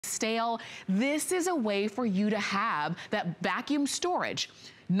stale. This is a way for you to have that vacuum storage.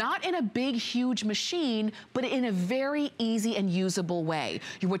 Not in a big, huge machine, but in a very easy and usable way.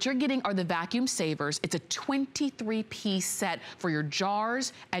 What you're getting are the vacuum savers. It's a 23-piece set for your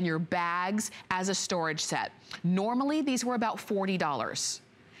jars and your bags as a storage set. Normally, these were about $40.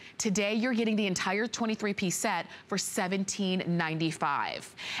 Today, you're getting the entire 23-piece set for $17.95.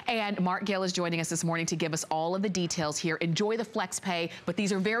 And Mark Gale is joining us this morning to give us all of the details here. Enjoy the flex pay, but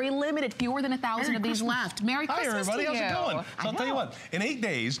these are very limited, fewer than 1,000 of these left. Merry Christmas to you. Hi, everybody. How's it going? So I'll tell you what, in 8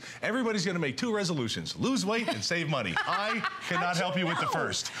 days, everybody's going to make 2 resolutions: lose weight and save money. I cannot help you with the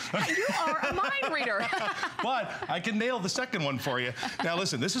first. You are a mind reader. But I can nail the second one for you. Now,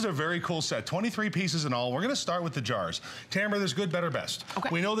 listen, this is a very cool set, 23 pieces in all. We're going to start with the jars. Tamara, there's good, better, best. Okay.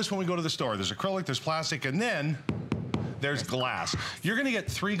 We know this when we go to the store. There's acrylic, there's plastic, and then there's glass. You're gonna get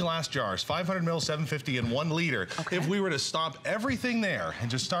 3 glass jars, 500 mil, 750, and 1 liter. Okay. If we were to stop everything there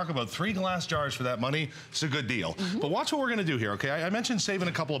and just talk about 3 glass jars for that money, it's a good deal. But watch what we're gonna do here, okay? I mentioned saving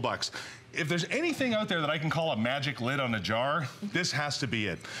a couple of bucks. If there's anything out there that I can call a magic lid on a jar, this has to be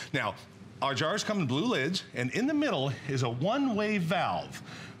it. Now, our jars come in blue lids, and in the middle is a one-way valve.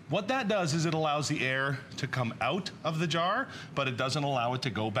 What that does is it allows the air to come out of the jar, but it doesn't allow it to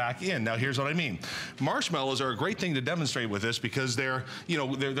go back in. Now, here's what I mean. Marshmallows are a great thing to demonstrate with this because they're, you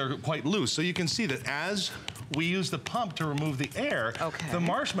know, they're quite loose. So you can see that as we use the pump to remove the air, the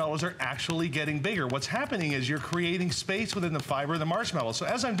marshmallows are actually getting bigger. What's happening is you're creating space within the fiber of the marshmallow. So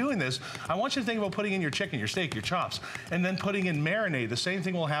as I'm doing this, I want you to think about putting in your chicken, your steak, your chops, and then putting in marinade. The same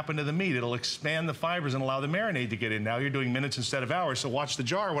thing will happen to the meat. It'll expand the fibers and allow the marinade to get in. Now you're doing minutes instead of hours, so watch the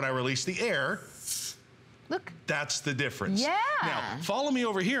jar when I release the air. Look. That's the difference. Yeah. Now, follow me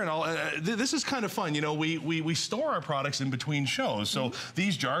over here, and I'll, this is kind of fun. You know, we store our products in between shows, so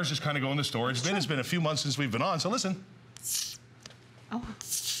these jars just kind of go in the storage bin. It's been a few months since we've been on, so listen.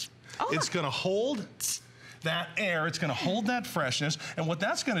 It's going to hold that air, it's gonna hold that freshness, and what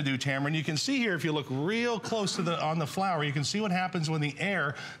that's gonna do, Tamara, and you can see here if you look real close to on the flour, you can see what happens when the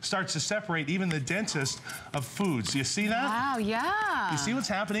air starts to separate even the densest of foods. Do you see that? Wow, yeah. You see what's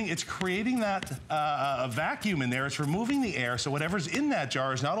happening? It's creating that a vacuum in there, it's removing the air, so whatever's in that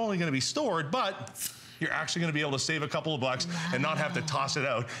jar is not only gonna be stored, but you're actually going to be able to save a couple of bucks and not have to toss it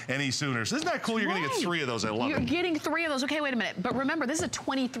out any sooner. So isn't that cool? You're going to get 3 of those. I love it. You're getting 3 of those. Okay, wait a minute. But remember, this is a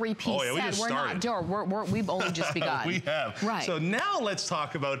 23-piece set. We just started. We've only just begun. We have. Right. So now let's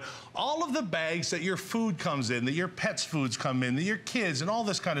talk about all of the bags that your food comes in, that your pets' foods come in, that your kids, and all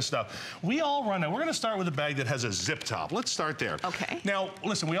this kind of stuff. We all run out. We're going to start with a bag that has a zip top. Let's start there. Okay. Now,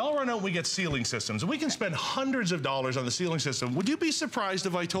 listen, we all run out and we get sealing systems. And we can spend hundreds of dollars on the sealing system. Would you be surprised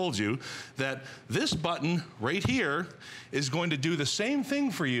if I told you that this button right here is going to do the same thing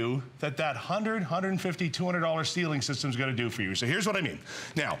for you that $100, $150, $200 sealing system is going to do for you? So here's what I mean.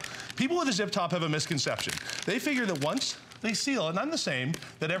 Now, people with a zip top have a misconception. They figure that once they seal it, and I'm the same,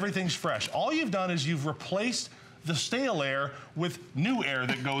 that everything's fresh. All you've done is you've replaced the stale air with new air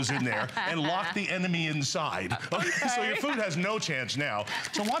that goes in there and lock the enemy inside. Okay. So your food has no chance now.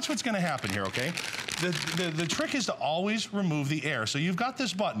 So watch what's gonna happen here, okay? The trick is to always remove the air. So you've got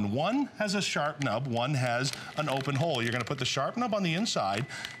this button. One has a sharp nub, one has an open hole. You're gonna put the sharp nub on the inside,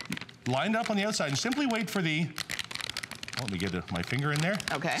 line it up on the outside, and simply wait for the, let me get my finger in there.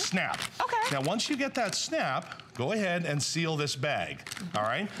 Okay. Snap. Okay. Now, once you get that snap, go ahead and seal this bag, all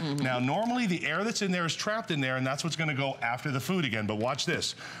right? Now, normally the air that's in there is trapped in there, and that's what's gonna go after the food again, but watch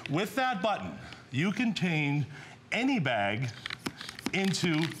this. With that button, you can change any bag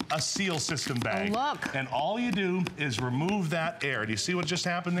into a seal system bag. Oh, look. And all you do is remove that air. Do you see what just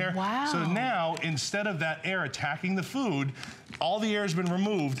happened there? Wow. So now, instead of that air attacking the food, all the air has been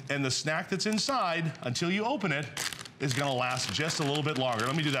removed, and the snack that's inside, until you open it, is gonna last just a little bit longer.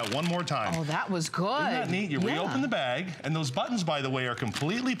 Let me do that one more time. Oh, that was good. Isn't that neat? You reopen the bag, and those buttons, by the way, are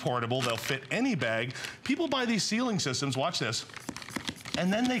completely portable. They'll fit any bag. People buy these sealing systems, watch this,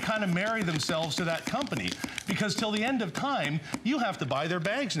 and then they kind of marry themselves to that company, because till the end of time, you have to buy their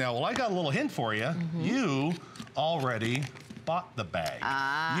bags now. Well, I got a little hint for you. You already bought the bag.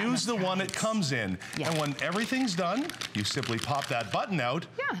 Use the one it comes in. And when everything's done, you simply pop that button out,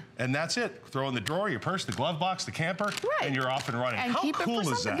 and that's it. Throw in the drawer, your purse, the glove box, the camper, and you're off and running. And how cool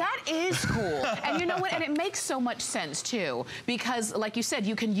is that? That is cool. And you know what? And it makes so much sense too, because like you said,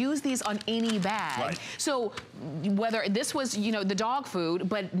 you can use these on any bag. Right. So whether this was, you know, the dog food,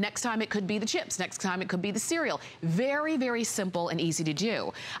 but next time it could be the chips, next time it could be the cereal. Very, very simple and easy to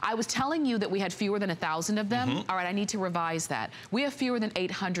do. I was telling you that we had fewer than 1,000 of them. All right, I need to revise that. We have fewer than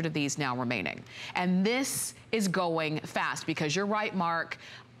 800 of these now remaining. And this is going fast, because you're right, Mark.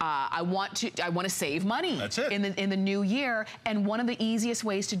 I want to save money. That's it. In the new year, and one of the easiest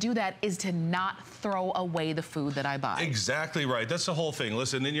ways to do that is to not throw away the food that I buy. Exactly right. That's the whole thing.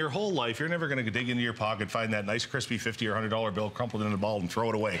 Listen, in your whole life, you're never going to dig into your pocket, find that nice crispy $50 or $100 bill crumpled in a ball and throw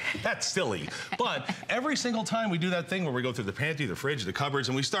it away. That's silly. But every single time we do that thing where we go through the pantry, the fridge, the cupboards,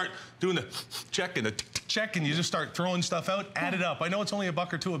 and we start doing the check and the check, and you just start throwing stuff out, add it up. I know it's only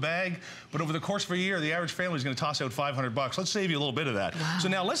 $1 or $2 a bag, but over the course of a year, the average family is going to toss out $500. Let's save you a little bit of that. Wow. So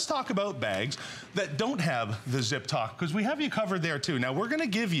now let's talk about bags that don't have the zip top, because we have you covered there too. Now we're going to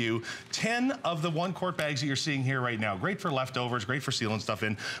give you 10 of the 1-quart bags that you're seeing here right now. Great for leftovers, great for sealing stuff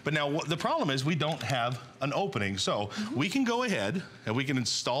in. But now the problem is we don't have an opening. So we can go ahead and we can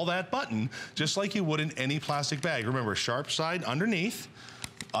install that button just like you would in any plastic bag. Remember, sharp side underneath,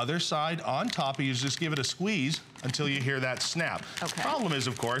 other side on top. You just give it a squeeze until you hear that snap. Okay. Problem is,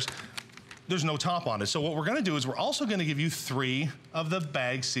 of course, there's no top on it. So what we're gonna do is we're also gonna give you 3 of the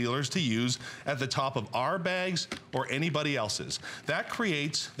bag sealers to use at the top of our bags or anybody else's. That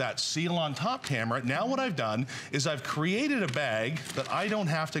creates that seal on top, Tamara. Now what I've done is I've created a bag that I don't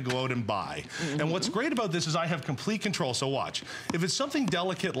have to go out and buy. And what's great about this is I have complete control. So watch, if it's something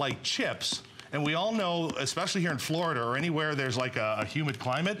delicate like chips, and we all know, especially here in Florida or anywhere there's like a humid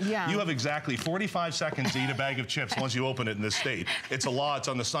climate, you have exactly 45 seconds to eat a bag of chips once you open it in this state. It's a law, it's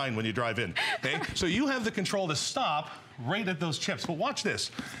on the sign when you drive in, okay? So you have the control to stop right at those chips. But watch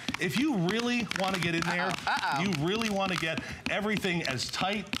this. If you really want to get in there, you really want to get everything as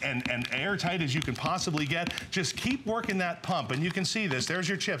tight and airtight as you can possibly get, just keep working that pump. And you can see this. There's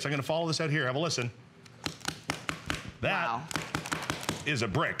your chips. I'm going to follow this out here. Have a listen. That is a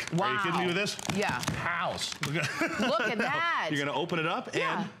brick. Wow. Are you kidding me with this? Yeah. House. Look at that. You're gonna open it up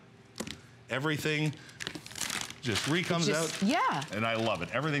and everything just comes out. Yeah. And I love it.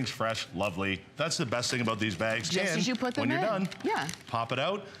 Everything's fresh, lovely. That's the best thing about these bags. Just as you put them in. When you're done, pop it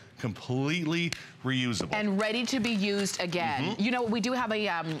out. Completely reusable. And ready to be used again. You know, we do have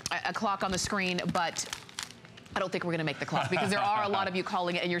a clock on the screen, but I don't think we're gonna make the clock because there are a lot of you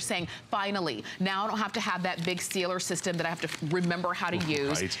calling it and you're saying, finally, now I don't have to have that big sealer system that I have to remember how to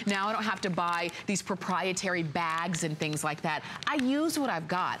use. Now I don't have to buy these proprietary bags and things like that. I use what I've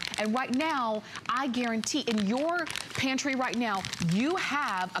got. And right now, I guarantee in your pantry right now, you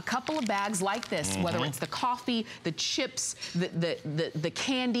have a couple of bags like this, whether it's the coffee, the chips, the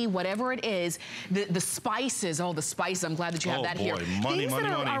candy, whatever it is, the spices. Oh, the spices, I'm glad that you have that here. Money, things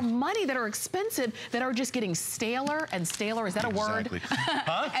that are money that are expensive that are just getting staler and staler. Is that a word?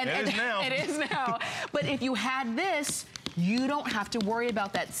 Huh? It is now. It is now. But if you had this, you don't have to worry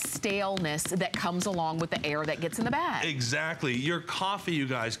about that staleness that comes along with the air that gets in the bag. Exactly. Your coffee, you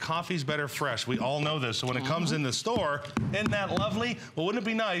guys, coffee's better fresh. We all know this. So when it comes in the store, isn't that lovely? Well, wouldn't it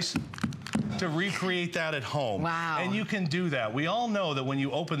be nice to recreate that at home? Wow. And you can do that. We all know that when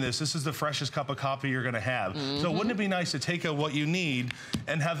you open this, this is the freshest cup of coffee you're gonna have. So wouldn't it be nice to take out what you need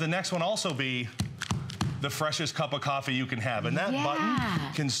and have the next one also be the freshest cup of coffee you can have. And that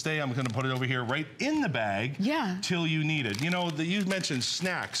button can stay, I'm gonna put it over here, right in the bag till you need it. You know, you mentioned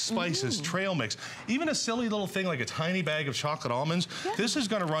snacks, spices, trail mix, even a silly little thing like a tiny bag of chocolate almonds. This is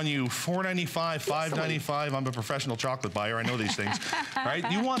gonna run you $4.95, $5.95. I'm a professional chocolate buyer, I know these things, right?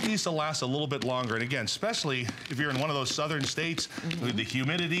 You want these to last a little bit longer. And again, especially if you're in one of those southern states with the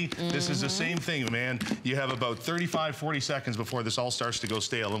humidity, this is the same thing, man. You have about 35, 40 seconds before this all starts to go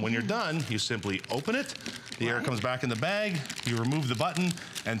stale. And when you're done, you simply open it, the air comes back in the bag, you remove the button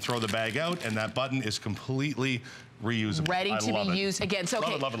and throw the bag out, and that button is completely reusable. Ready to be used again. So,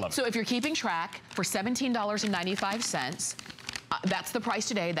 okay, love it. So if you're keeping track, for $17.95, that's the price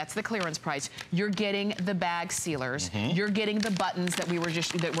today. That's the clearance price. You're getting the bag sealers. You're getting the buttons that we're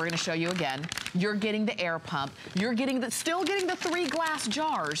going to show you again. You're getting the air pump. You're getting still getting the 3 glass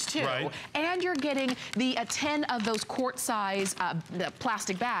jars too. And you're getting the 10 of those quart size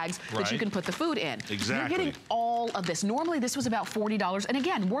plastic bags that you can put the food in. You're getting all of this. Normally this was about $40, and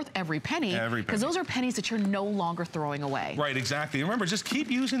again, worth every penny. Because those are pennies that you're no longer throwing away. Right, exactly. Remember, just keep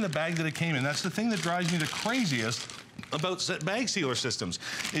using the bag that it came in. That's the thing that drives me the craziest about bag sealer systems,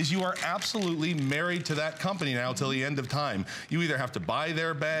 is you are absolutely married to that company now till the end of time. You either have to buy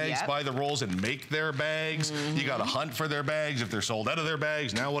their bags, buy the rolls and make their bags. You got to hunt for their bags if they're sold out of their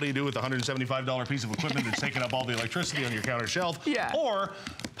bags. Now what do you do with the $175 piece of equipment that's taking up all the electricity on your counter shelf? Or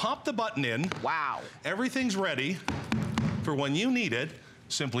pop the button in. Everything's ready for when you need it.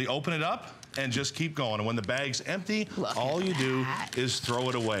 Simply open it up and just keep going. And when the bag's empty, all you do is throw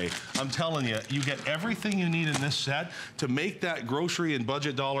it away. I'm telling you, you get everything you need in this set to make that grocery and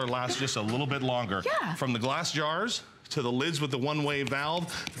budget dollar last just a little bit longer. From the glass jars to the lids with the one-way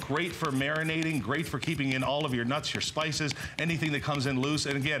valve. Great for marinating, great for keeping in all of your nuts, your spices, anything that comes in loose.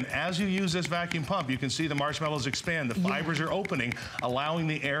 And again, as you use this vacuum pump, you can see the marshmallows expand. The fibers are opening, allowing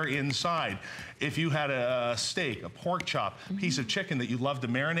the air inside. If you had a steak, a pork chop, piece of chicken that you love to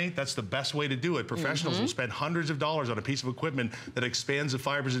marinate, that's the best way to do it. Professionals will spend hundreds of dollars on a piece of equipment that expands the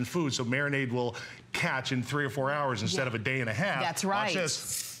fibers in food, so marinade will catch in 3 or 4 hours instead of a day and a half. That's right. Watch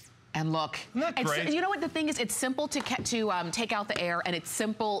this. And look, great? You know what the thing is? It's simple to take out the air, and it's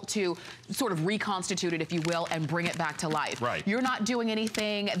simple to sort of reconstitute it, if you will, and bring it back to life. Right. You're not doing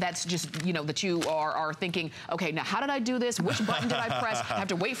anything that's just, you know, that you are thinking, okay, now how did I do this? Which button did I press? I have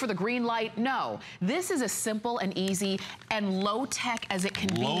to wait for the green light. No, this is as simple and easy and low tech as it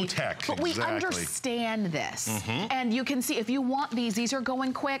can be. Low tech, but we understand this. And you can see, if you want these are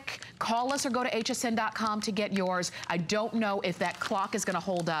going quick. Call us or go to hsn.com to get yours. I don't know if that clock is going to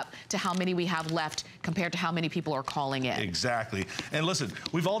hold up to how many we have left compared to how many people are calling in. Exactly. And listen,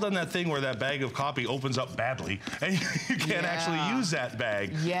 we've all done that thing where that bag of coffee opens up badly and you can't actually use that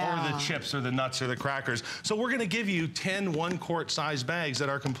bag or the chips or the nuts or the crackers. So we're going to give you 10 1-quart size bags that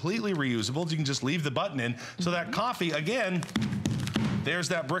are completely reusable. You can just leave the button in. So that coffee, again, there's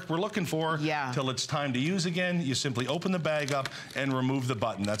that brick we're looking for. Till it's time to use again, you simply open the bag up and remove the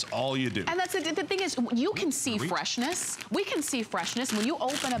button. That's all you do. And that's the thing is, you can see freshness. We can see freshness. When you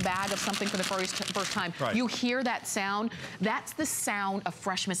open a bag of something for the first time, you hear that sound. That's the sound of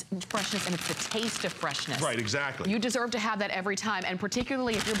freshness, and it's the taste of freshness. Right, exactly. You deserve to have that every time, and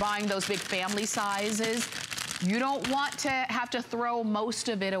particularly if you're buying those big family sizes, you don't want to have to throw most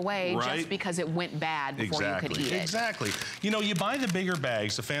of it away just because it went bad before you could eat it. Exactly. You know, you buy the bigger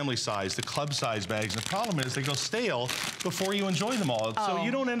bags, the family size, the club size bags, and the problem is they go stale before you enjoy them all. So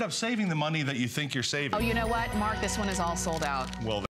you don't end up saving the money that you think you're saving. Oh, you know what, Mark? This one is all sold out. Well,